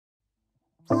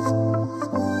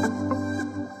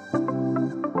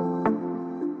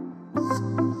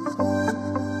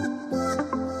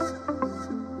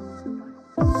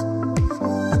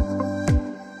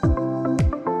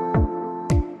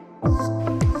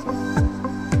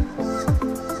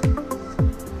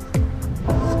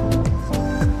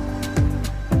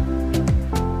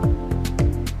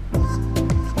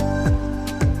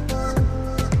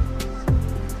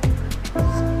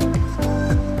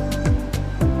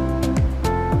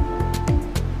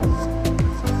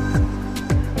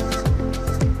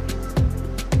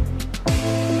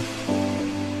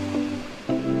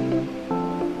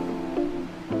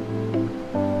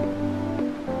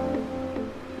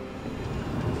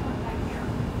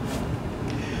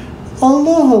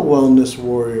Aloha Wellness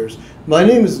Warriors. My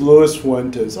name is Luis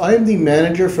Fuentes. I am the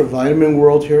manager for Vitamin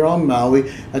World here on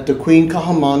Maui at the Queen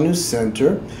Kahamanu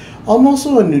Center. I'm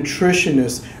also a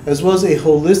nutritionist as well as a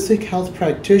holistic health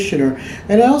practitioner,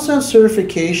 and I also have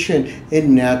certification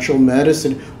in natural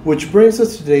medicine, which brings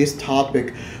us to today's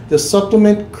topic, the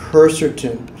supplement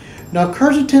Quercetin. Now,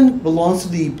 quercetin belongs to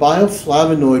the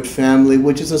bioflavonoid family,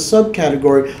 which is a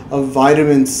subcategory of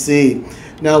vitamin C.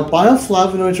 Now,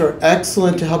 bioflavonoids are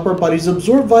excellent to help our bodies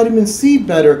absorb vitamin C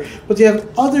better, but they have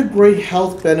other great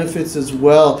health benefits as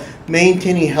well,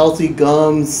 maintaining healthy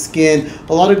gums, skin,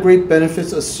 a lot of great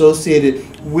benefits associated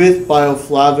with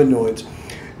bioflavonoids.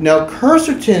 Now,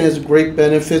 quercetin has great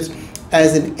benefits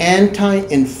as an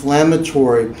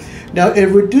anti-inflammatory. Now, it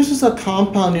reduces a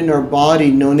compound in our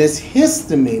body known as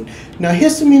histamine. Now,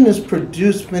 histamine is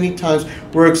produced many times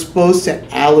we're exposed to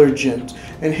allergens.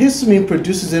 And histamine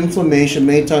produces inflammation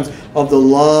many times of the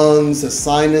lungs, the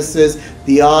sinuses,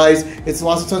 the eyes. It's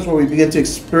lots of times where we begin to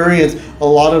experience a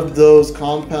lot of those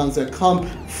compounds that come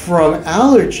from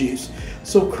allergies.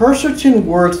 So quercetin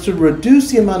works to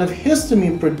reduce the amount of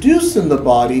histamine produced in the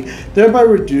body, thereby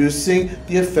reducing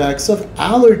the effects of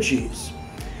allergies.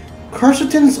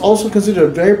 Quercetin is also considered a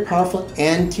very powerful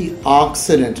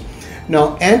antioxidant.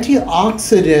 Now,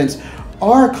 antioxidants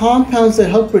are compounds that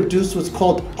help reduce what's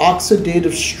called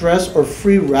oxidative stress or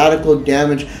free radical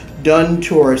damage done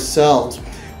to our cells.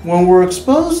 When we're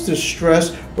exposed to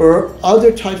stress or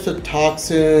other types of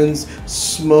toxins,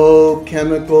 smoke,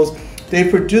 chemicals, they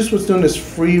produce what's known as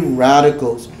free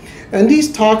radicals. And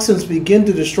these toxins begin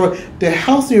to destroy the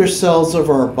healthier cells of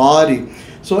our body.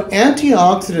 So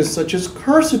antioxidants such as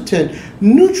quercetin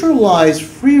neutralize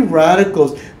free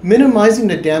radicals, minimizing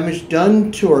the damage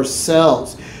done to our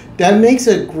cells. That makes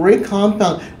it a great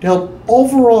compound to help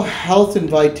overall health and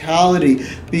vitality,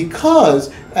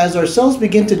 because as our cells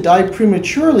begin to die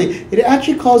prematurely, it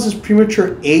actually causes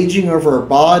premature aging of our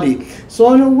body.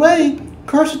 So in a way,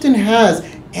 quercetin has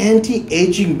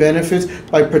anti-aging benefits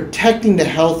by protecting the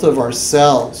health of our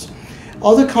cells.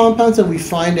 Other compounds that we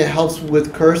find that helps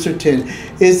with quercetin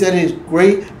is that it's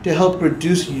great to help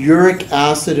reduce uric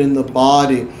acid in the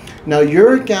body. Now,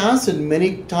 uric acid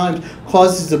many times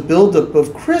causes the buildup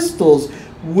of crystals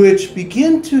which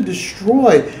begin to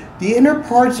destroy the inner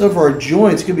parts of our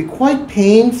joints. It can be quite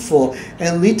painful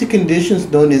and lead to conditions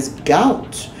known as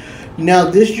gout.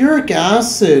 Now, this uric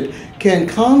acid can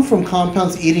come from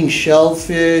compounds eating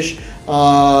shellfish,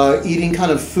 eating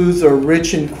kind of foods that are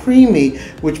rich and creamy,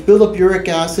 which build up uric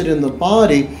acid in the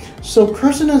body. So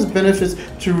quercetin has benefits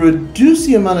to reduce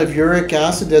the amount of uric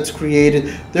acid that's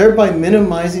created, thereby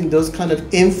minimizing those kind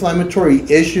of inflammatory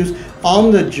issues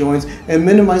on the joints and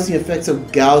minimizing the effects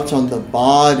of gout on the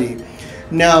body.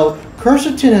 Now,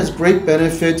 quercetin has great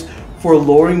benefits for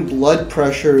lowering blood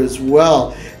pressure as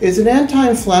well. It's an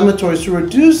anti-inflammatory, so it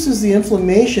reduces the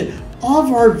inflammation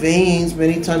of our veins,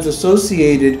 many times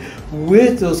associated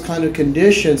with those kind of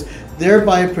conditions.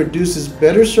 Thereby it produces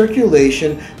better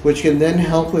circulation, which can then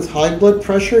help with high blood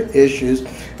pressure issues,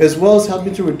 as well as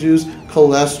helping to reduce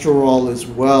cholesterol as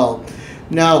well.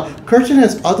 Now, quercetin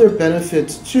has other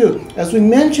benefits too. As we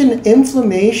mentioned,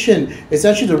 inflammation is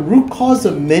actually the root cause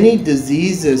of many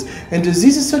diseases, and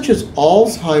diseases such as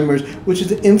Alzheimer's, which is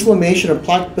the inflammation of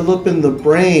plaque buildup in the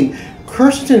brain.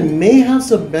 Quercetin may have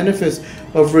some benefits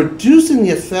of reducing the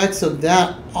effects of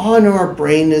that on our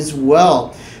brain as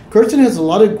well. Quercetin has a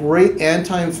lot of great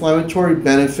anti-inflammatory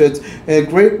benefits and a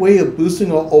great way of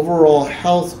boosting our overall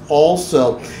health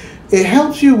also. It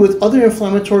helps you with other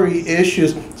inflammatory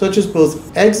issues such as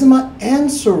both eczema and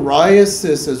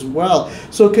psoriasis as well.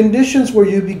 So conditions where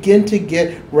you begin to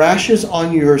get rashes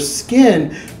on your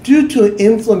skin due to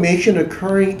inflammation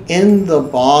occurring in the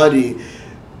body.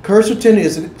 Quercetin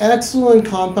is an excellent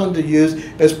compound to use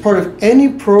as part of any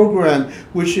program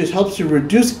which helps to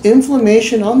reduce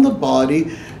inflammation on the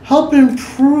body, help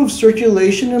improve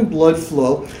circulation and blood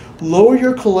flow, lower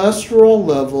your cholesterol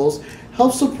levels,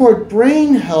 help support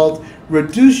brain health,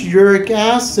 reduce uric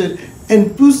acid,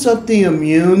 and boost up the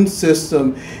immune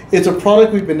system. It's a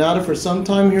product we've been out of for some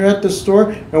time here at the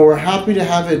store, and we're happy to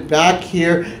have it back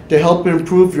here to help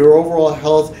improve your overall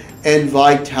health and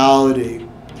vitality.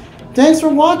 Thanks for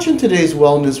watching today's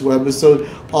wellness webisode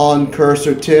on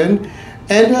Quercetin.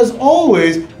 And as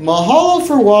always, mahalo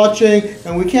for watching,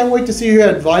 and we can't wait to see you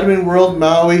at Vitamin World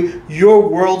Maui, your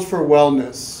world for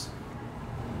wellness.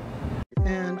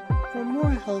 And for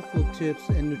more helpful tips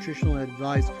and nutritional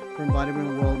advice from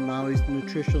Vitamin World Maui's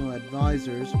nutritional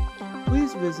advisors,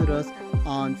 please visit us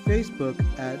on Facebook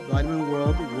at Vitamin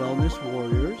World Wellness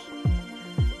Warriors.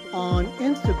 On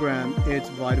Instagram, it's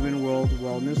Vitamin World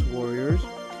Wellness Warriors.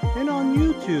 And on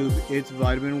YouTube, it's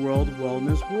Vitamin World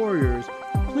Wellness Warriors.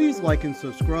 Please like and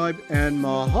subscribe, and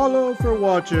mahalo for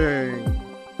watching!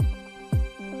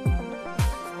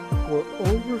 For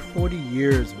over 40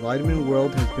 years, Vitamin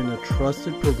World has been a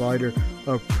trusted provider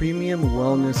of premium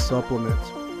wellness supplements.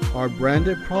 Our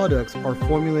branded products are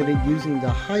formulated using the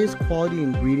highest quality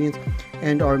ingredients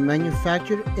and are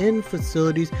manufactured in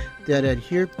facilities that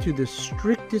adhere to the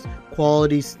strictest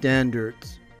quality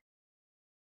standards.